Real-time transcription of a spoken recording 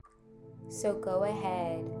So go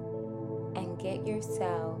ahead and get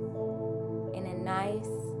yourself in a nice,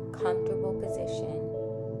 comfortable position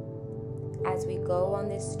as we go on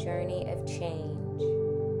this journey of change.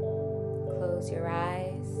 Close your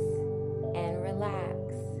eyes and relax.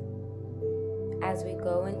 As we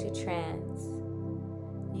go into trance,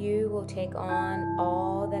 you will take on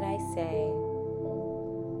all that I say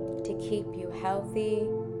to keep you healthy,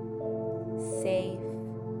 safe,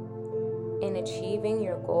 in achieving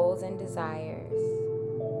your goals and desires.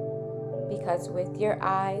 Because with your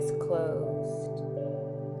eyes closed,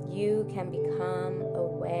 you can become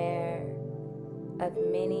aware of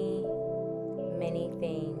many, many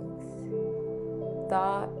things.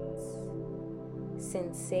 Thoughts,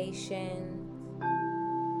 sensations,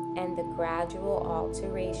 and the gradual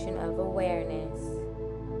alteration of awareness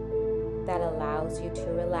that allows you to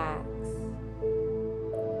relax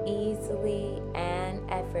easily and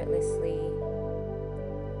effortlessly,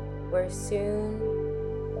 where soon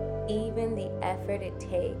even the effort it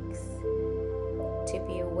takes to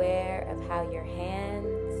be aware of how your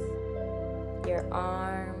hands, your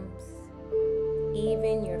arms,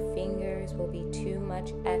 even your fingers will be too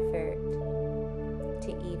much effort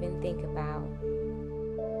to even think about.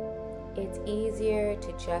 It's easier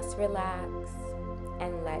to just relax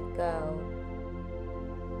and let go.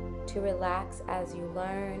 To relax as you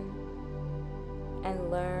learn and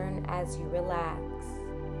learn as you relax.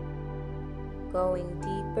 Going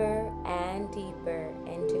deeper and deeper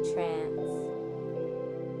into trance.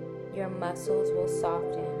 Your muscles will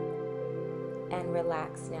soften and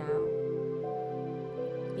relax now.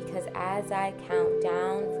 Because as I count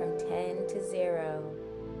down from 10 to 0,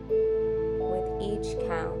 with each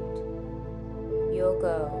count, you'll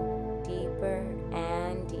go deeper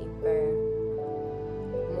and deeper,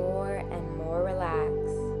 more and more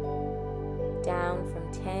relaxed, down from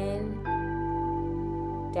 10,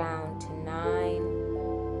 down to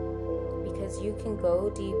 9, because you can go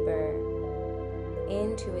deeper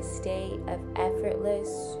into a state of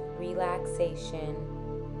effortless relaxation,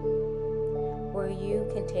 where you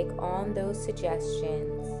can take on those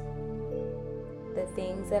suggestions, the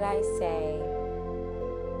things that I say,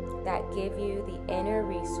 that give you the inner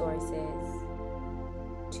resources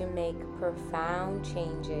to make profound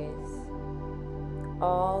changes,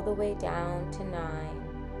 all the way down to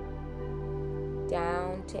 9,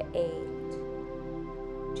 down to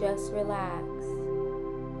 8. Just relax,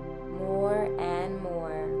 more and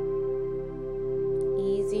more,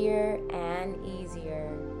 easier and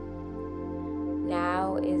easier.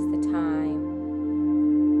 Now is the time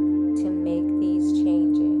to make these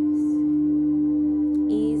changes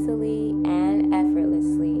easily and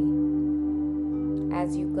effortlessly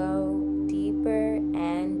as you go deeper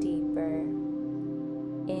and deeper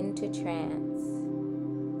into trance,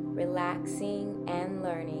 relaxing and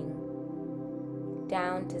learning.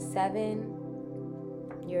 Down to 7,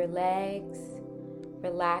 your legs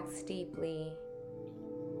relax deeply.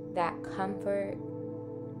 That comfort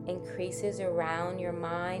increases around your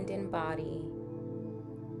mind and body.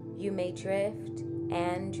 You may drift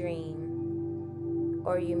and dream,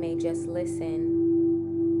 or you may just listen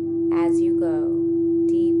as you go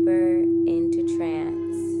deeper into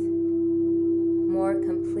trance, more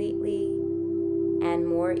completely and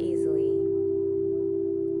more easily.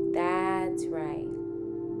 That's right.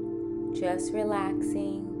 Just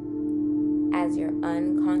relaxing as your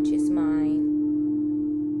unconscious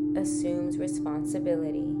mind assumes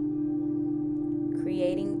responsibility,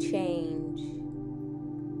 creating change,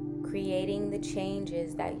 creating the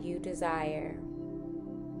changes that you desire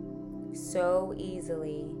so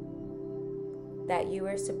easily that you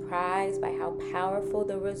are surprised by how powerful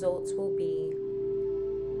the results will be.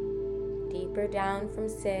 Deeper down from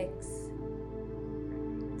 6,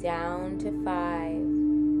 down to 5,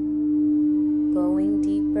 going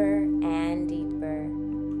deeper and deeper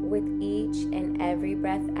with each and every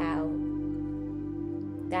breath out.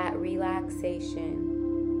 That relaxation,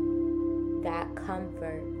 that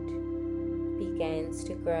comfort begins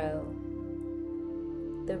to grow.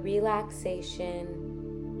 The relaxation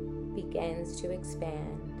begins to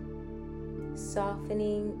expand,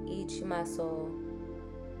 softening each muscle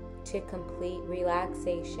to complete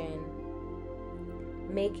relaxation,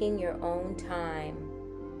 making your own time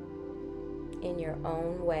in your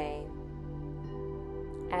own way.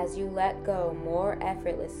 As you let go more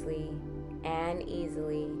effortlessly and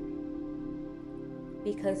easily,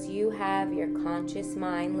 because you have your conscious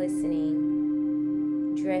mind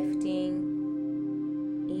listening, drifting,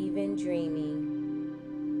 even dreaming,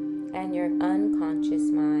 and your unconscious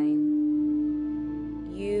mind,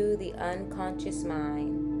 you, the unconscious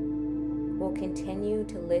mind, will continue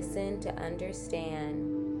to listen to understand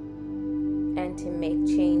to make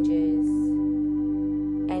changes,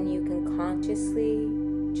 and you can consciously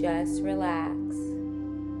just relax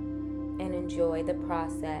and enjoy the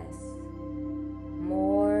process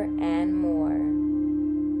more and more.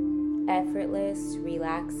 Effortless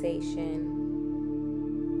relaxation,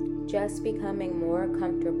 just becoming more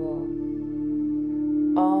comfortable,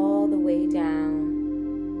 all the way down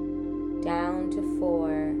to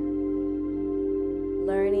 4,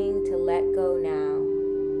 learning to let go now.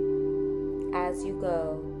 As you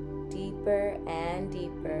go deeper and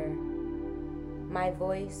deeper, my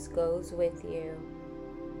voice goes with you.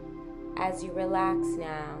 As you relax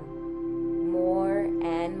now, more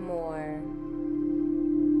and more,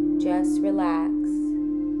 just relax,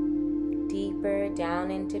 deeper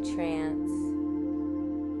down into trance,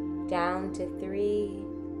 down to 3,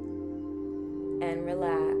 and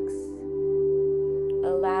relax,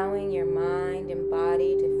 allowing your mind and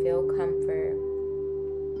body to feel comfort,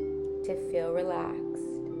 to feel relaxed,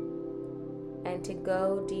 and to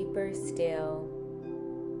go deeper still.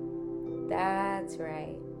 That's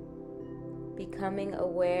right. Becoming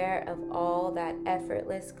aware of all that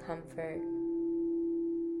effortless comfort,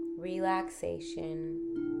 relaxation,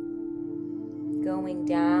 going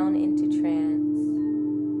down into trance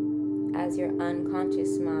as your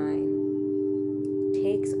unconscious mind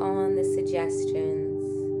takes on the suggestions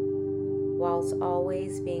whilst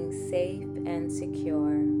always being safe and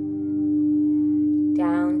secure.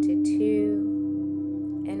 Down to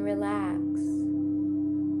 2 and relax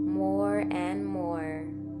more and more,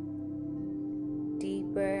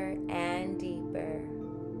 deeper and deeper,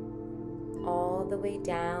 all the way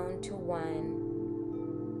down to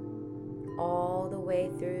 1, all the way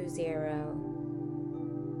through 0.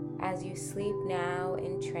 As you sleep now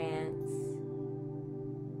in trance,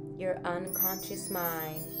 your unconscious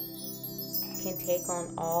mind can take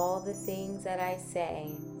on all the things that I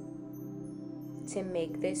say to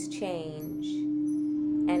make this change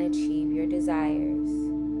and achieve your desires.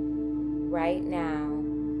 Right now,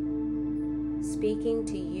 speaking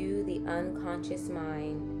to you, the unconscious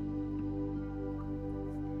mind,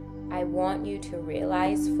 I want you to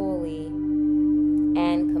realize fully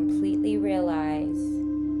and completely realize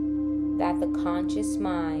that the conscious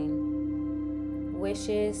mind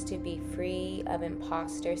wishes to be free of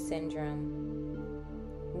imposter syndrome,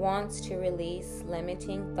 wants to release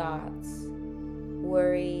limiting thoughts,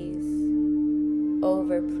 worries,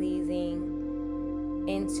 over-pleasing,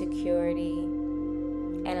 insecurity,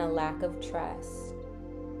 and a lack of trust.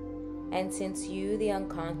 And since you, the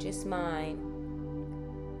unconscious mind,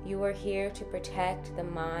 you are here to protect the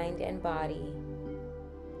mind and body,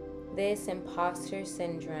 this imposter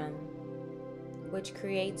syndrome, which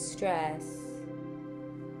creates stress,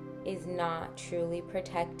 is not truly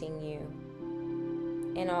protecting you.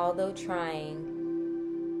 And although trying,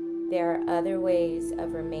 there are other ways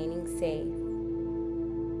of remaining safe.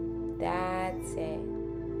 That's it.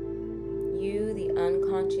 You, the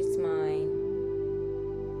unconscious mind,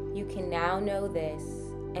 you can now know this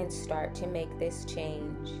and start to make this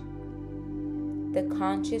change. The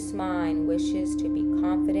conscious mind wishes to be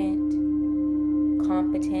confident,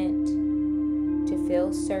 competent, to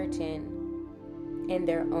feel certain in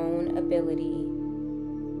their own ability,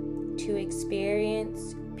 to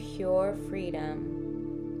experience pure freedom,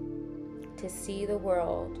 to see the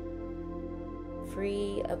world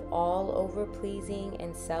free of all over-pleasing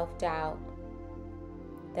and self-doubt.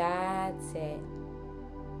 That's it.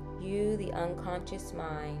 You, the unconscious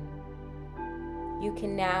mind, you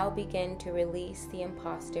can now begin to release the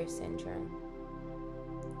imposter syndrome.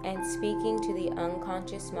 And speaking to the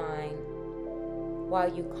unconscious mind,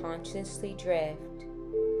 while you consciously drift,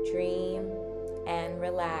 dream, and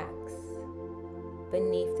relax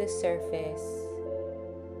beneath the surface,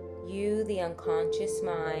 you, the unconscious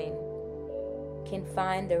mind, can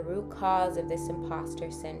find the root cause of this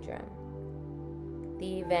imposter syndrome.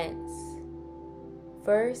 The events.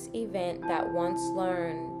 First event that once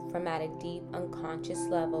learned from at a deep unconscious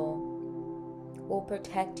level will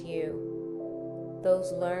protect you.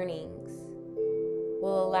 Those learnings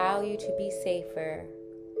will allow you to be safer.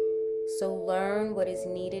 So learn what is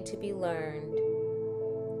needed to be learned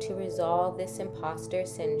to resolve this imposter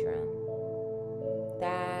syndrome.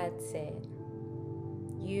 That's it.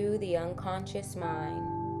 You, the unconscious mind,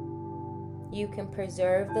 you can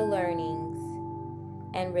preserve the learnings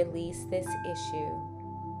and release this issue.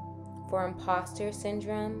 For imposter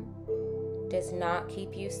syndrome does not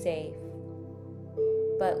keep you safe,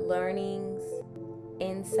 but learnings,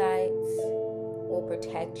 insights will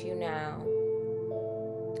protect you now,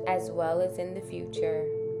 as well as in the future.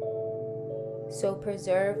 So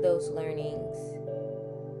preserve those learnings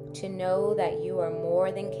to know that you are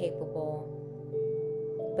more than capable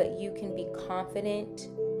but you can be confident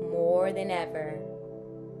more than ever.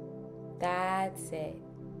 That's it.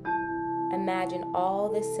 Imagine all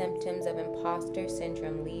the symptoms of imposter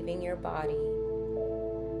syndrome leaving your body.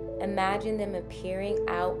 Imagine them appearing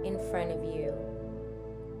out in front of you,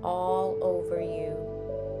 all over you,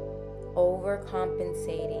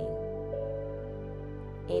 overcompensating.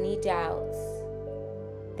 Any doubts,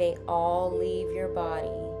 they all leave your body.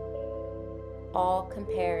 All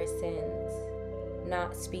comparisons,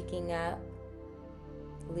 not speaking up,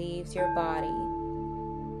 leaves your body.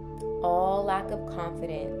 All lack of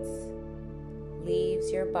confidence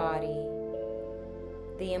leaves your body.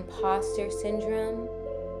 The imposter syndrome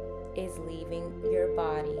is leaving your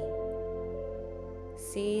body.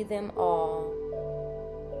 See them all,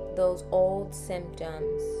 those old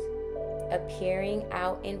symptoms appearing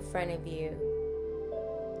out in front of you.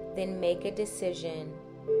 Then make a decision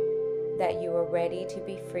that you are ready to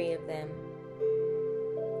be free of them.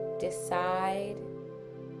 Decide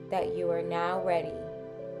that you are now ready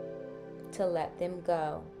to let them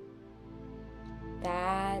go.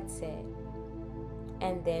 That's it.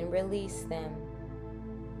 And then release them.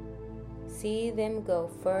 See them go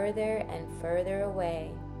further and further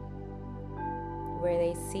away, where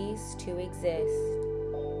they cease to exist.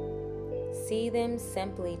 See them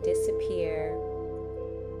simply disappear,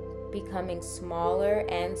 becoming smaller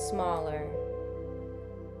and smaller.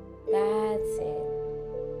 That's it.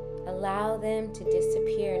 Allow them to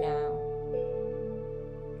disappear now.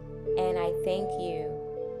 And I thank you,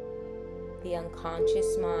 the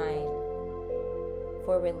unconscious mind,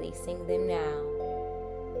 for releasing them now.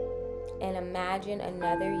 And imagine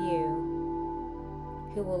another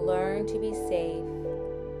you who will learn to be safe,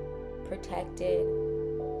 protected,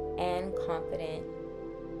 and confident.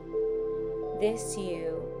 This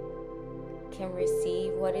you can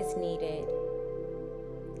receive what is needed.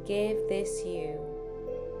 Give this you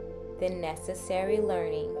the necessary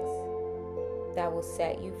learnings that will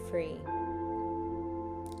set you free.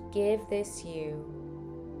 Give this you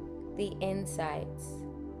the insights,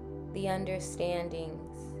 the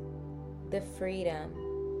understandings, the freedom,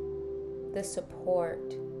 the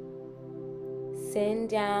support. Send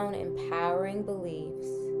down empowering beliefs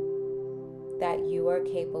that you are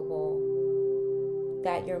capable,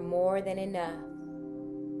 that you're more than enough,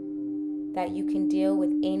 that you can deal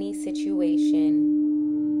with any situation.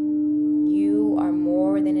 You are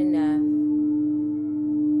more than enough.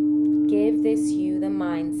 Give this you the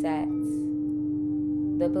mindsets,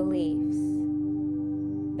 the beliefs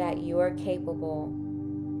that you are capable,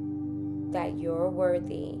 that you're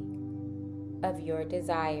worthy of your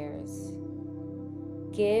desires.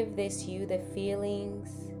 Give this you the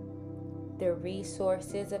feelings, the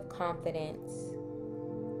resources of confidence,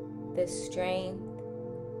 the strength,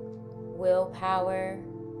 willpower,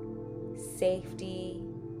 safety,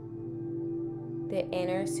 the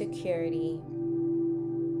inner security.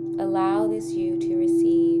 Allow this you to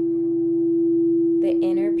receive the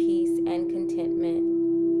inner peace and contentment,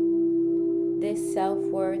 this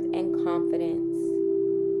self-worth and confidence.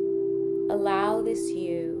 Allow this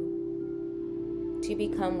you to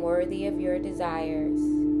become worthy of your desires.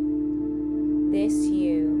 This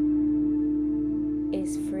you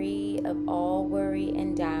is free of all worry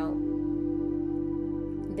and doubt.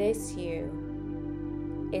 This you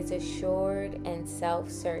is assured and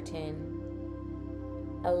self-certain.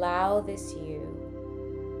 Allow this you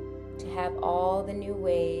to have all the new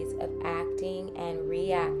ways of acting and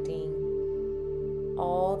reacting,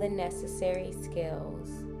 all the necessary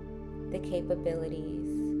skills, the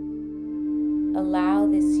capabilities. Allow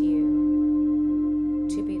this you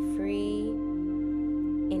to be free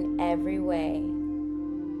in every way.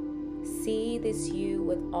 See this you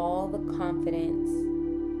with all the confidence,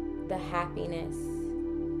 the happiness,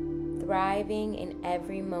 thriving in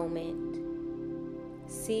every moment.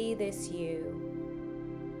 See this you,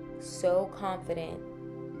 so confident,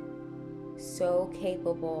 so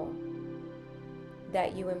capable,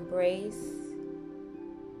 that you embrace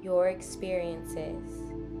your experiences.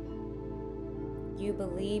 You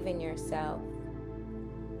believe in yourself.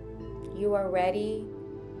 You are ready,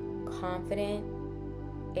 confident,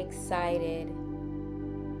 excited.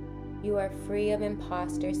 You are free of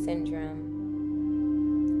imposter syndrome.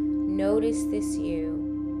 Notice this you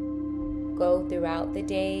go throughout the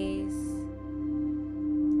days,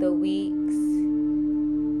 the weeks,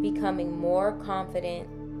 becoming more confident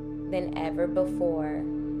than ever before.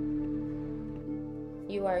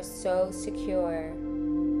 You are so secure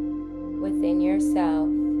within yourself,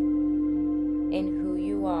 in who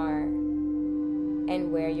you are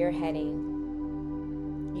and where you're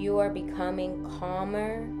heading. You are becoming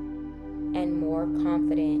calmer and more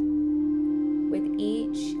confident. With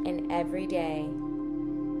each and every day,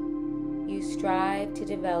 you strive to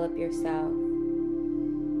develop yourself.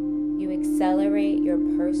 You accelerate your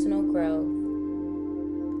personal growth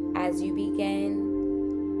as you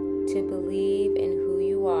begin to believe in who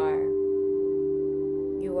you are.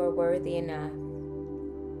 You are worthy enough,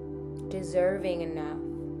 deserving enough,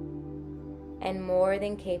 and more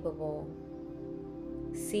than capable.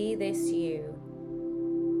 See this you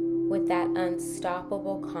with that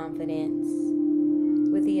unstoppable confidence,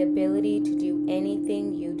 with the ability to do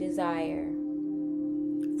anything you desire.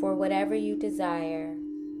 For whatever you desire,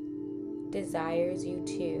 desires you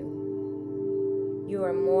too. You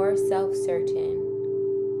are more self-certain,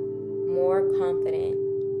 more confident.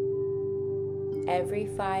 Every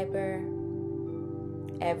fiber,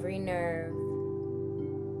 every nerve,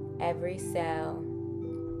 every cell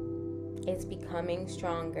is becoming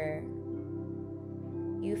stronger.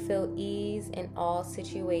 You feel ease in all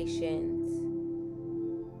situations.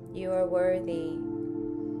 You are worthy,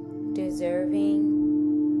 deserving,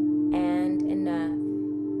 and enough.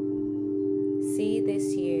 See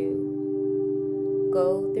this you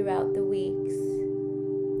go throughout the weeks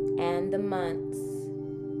and the months,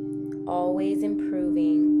 always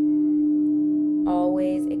improving,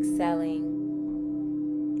 always excelling.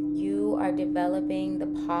 You are developing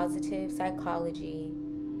the positive psychology.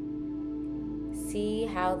 See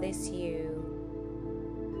how this you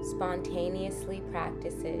spontaneously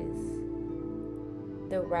practices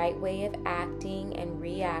the right way of acting and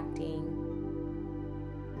reacting.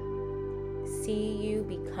 See you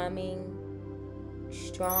becoming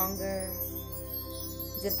stronger,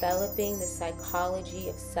 developing the psychology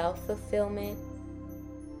of self-fulfillment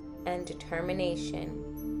and determination.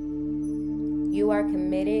 You are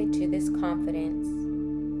committed to this confidence,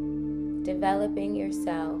 developing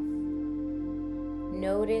yourself.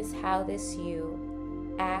 Notice how this you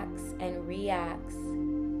acts and reacts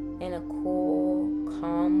in a cool,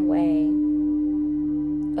 calm way,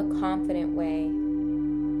 a confident way.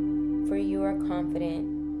 For you are confident,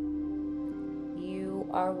 you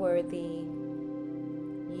are worthy,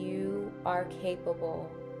 you are capable,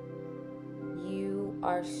 you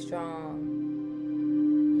are strong,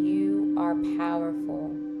 you are powerful.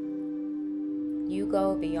 You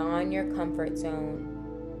go beyond your comfort zone,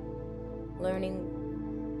 learning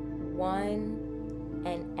one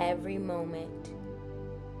and every moment,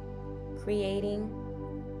 creating,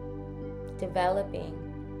 developing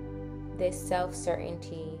this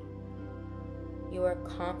self-certainty. You are a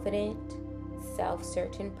confident,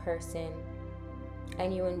 self-certain person,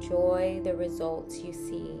 and you enjoy the results you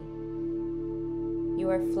see. You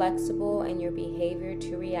are flexible in your behavior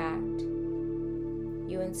to react.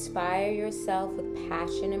 You inspire yourself with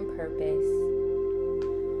passion and purpose,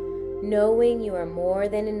 knowing you are more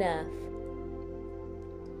than enough,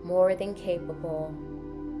 more than capable.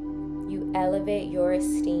 You elevate your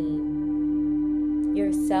esteem.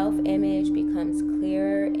 Your self-image becomes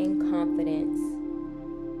clearer in confidence.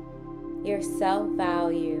 Your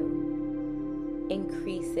self-value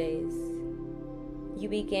increases. You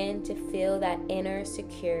begin to feel that inner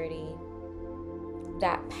security,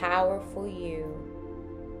 that powerful you,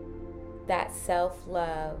 that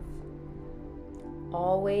self-love,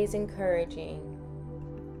 always encouraging.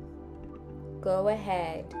 Go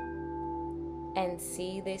ahead and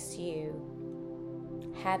see this you,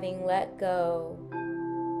 having let go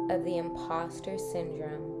of the imposter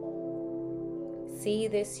syndrome. See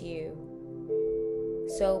this you,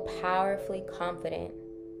 so powerfully confident.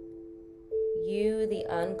 You, the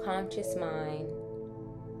unconscious mind,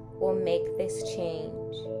 will make this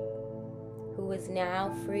change, who is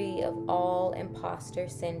now free of all imposter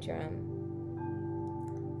syndrome.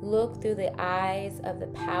 Look through the eyes of the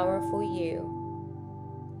powerful you.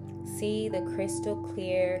 See the crystal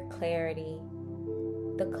clear clarity,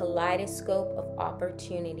 the kaleidoscope of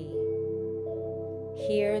opportunity.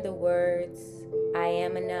 Hear the words, I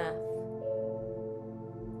am enough.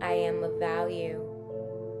 I am of value.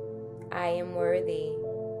 I am worthy.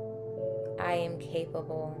 I am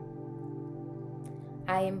capable.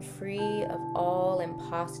 I am free of all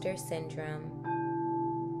imposter syndrome.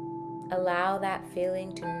 Allow that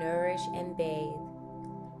feeling to nourish and bathe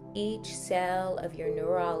each cell of your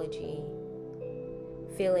neurology,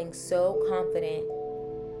 feeling so confident,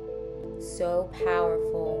 so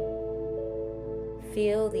powerful.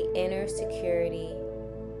 Feel the inner security,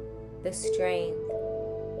 the strength,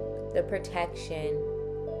 the protection,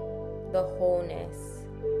 the wholeness,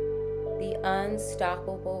 the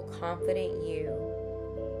unstoppable, confident you.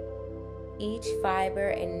 Each fiber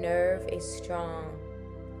and nerve is strong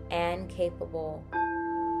and capable.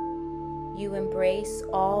 You embrace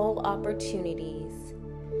all opportunities.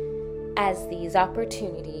 as these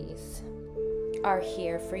opportunities are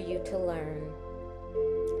here for you to learn,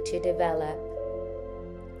 to develop.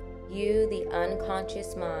 You, the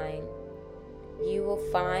unconscious mind, you will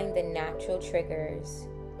find the natural triggers,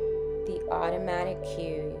 the automatic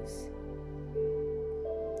cues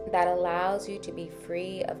that allows you to be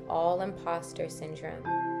free of all imposter syndrome,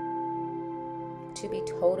 to be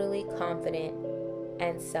totally confident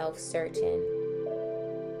and self-certain.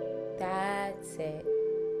 That's it.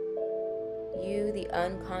 You, the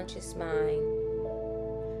unconscious mind,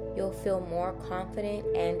 you'll feel more confident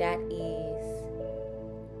and at ease,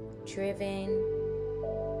 driven,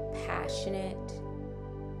 passionate,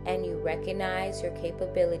 and you recognize your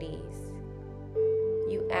capabilities.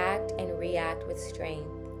 You act and react with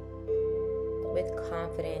strength, with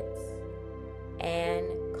confidence and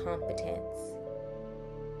competence.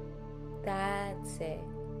 That's it.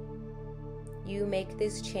 You make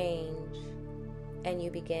this change and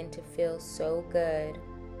you begin to feel so good,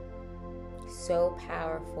 so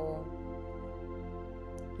powerful.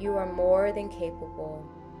 You are more than capable,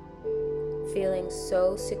 feeling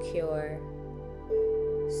so secure,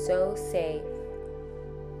 so safe.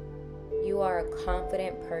 You are a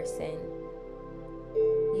confident person.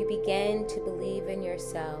 You begin to believe in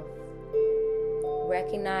yourself,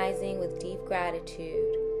 recognizing with deep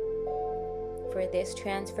gratitude for this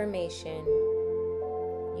transformation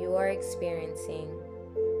you are experiencing.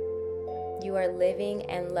 You are living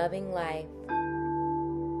and loving life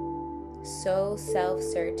so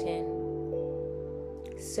self-certain,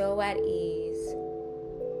 so at ease,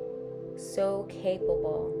 so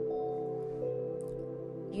capable.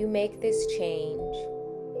 You make this change.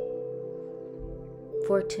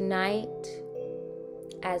 For tonight,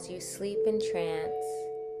 as you sleep in trance,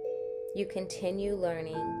 you continue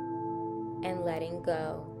learning and letting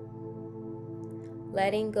go.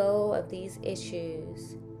 Letting go of these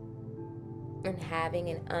issues and having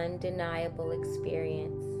an undeniable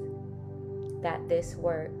experience that this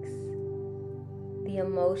works. The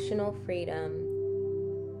emotional freedom,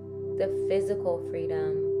 the physical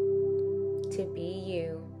freedom to be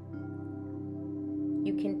you.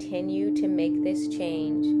 You continue to make this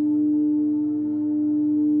change.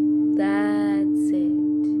 That's it.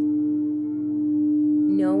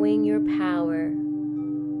 Knowing your power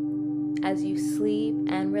as you sleep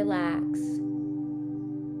and relax,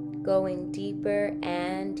 going deeper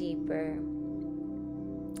and deeper.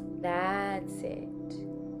 That's it.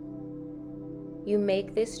 You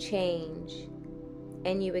make this change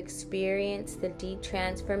and you experience the deep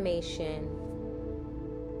transformation,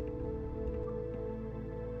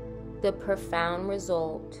 the profound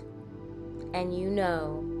result, and you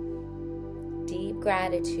know deep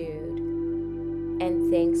gratitude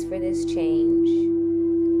and thanks for this change,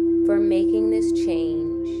 for making this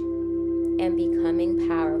change and becoming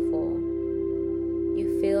powerful.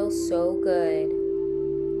 You feel so good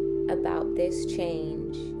about this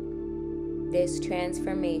change, this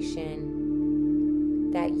transformation,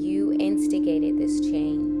 that you instigated this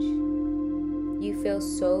change. You feel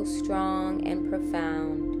so strong and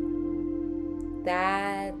profound.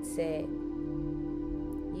 That's it.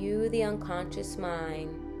 You, the unconscious mind,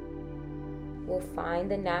 will find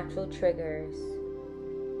the natural triggers,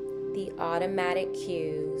 the automatic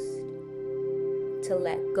cues to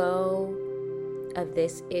let go of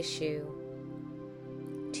this issue,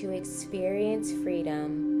 to experience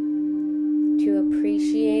freedom, to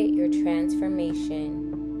appreciate your transformation.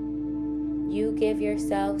 You give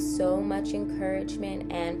yourself so much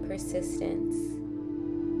encouragement and persistence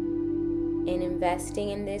in investing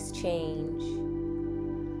in this change.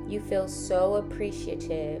 You feel so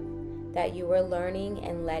appreciative that you are learning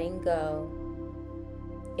and letting go.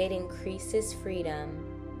 It increases freedom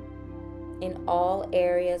in all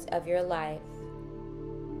areas of your life.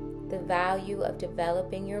 The value of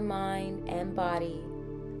developing your mind and body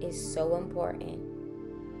is so important.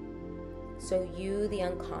 So you, the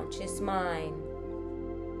unconscious mind,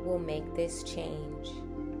 will make this change.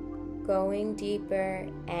 Going deeper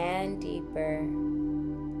and deeper,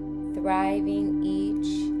 thriving each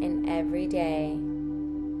and every day.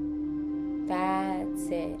 That's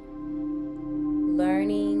it.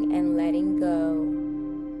 Learning and letting go.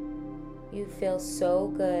 You feel so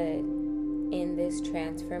good in this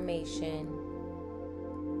transformation.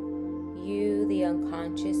 You, the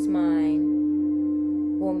unconscious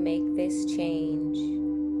mind, will make this change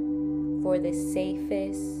for the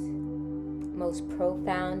safest, most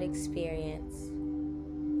profound experience.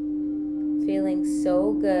 Feeling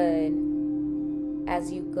so good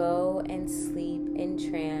as you go and sleep in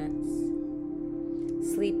trance.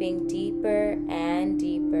 Sleeping deeper and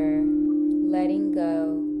deeper, letting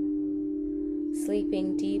go.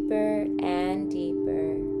 sleeping deeper and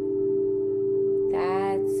deeper.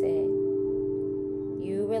 That's it.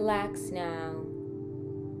 You relax now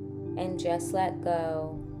and just let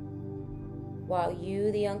go while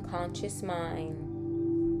you, the unconscious mind,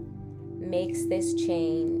 makes this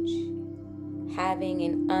change, having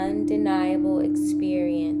an undeniable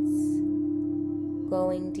experience,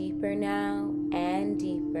 going deeper now and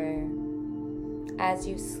deeper as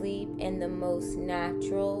you sleep in the most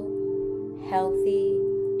natural, healthy,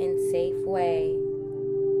 and safe way,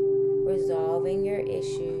 resolving your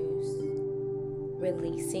issues,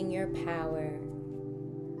 releasing your power.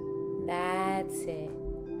 That's it.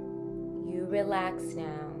 You relax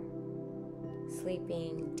now,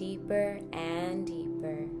 sleeping deeper and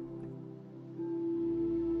deeper.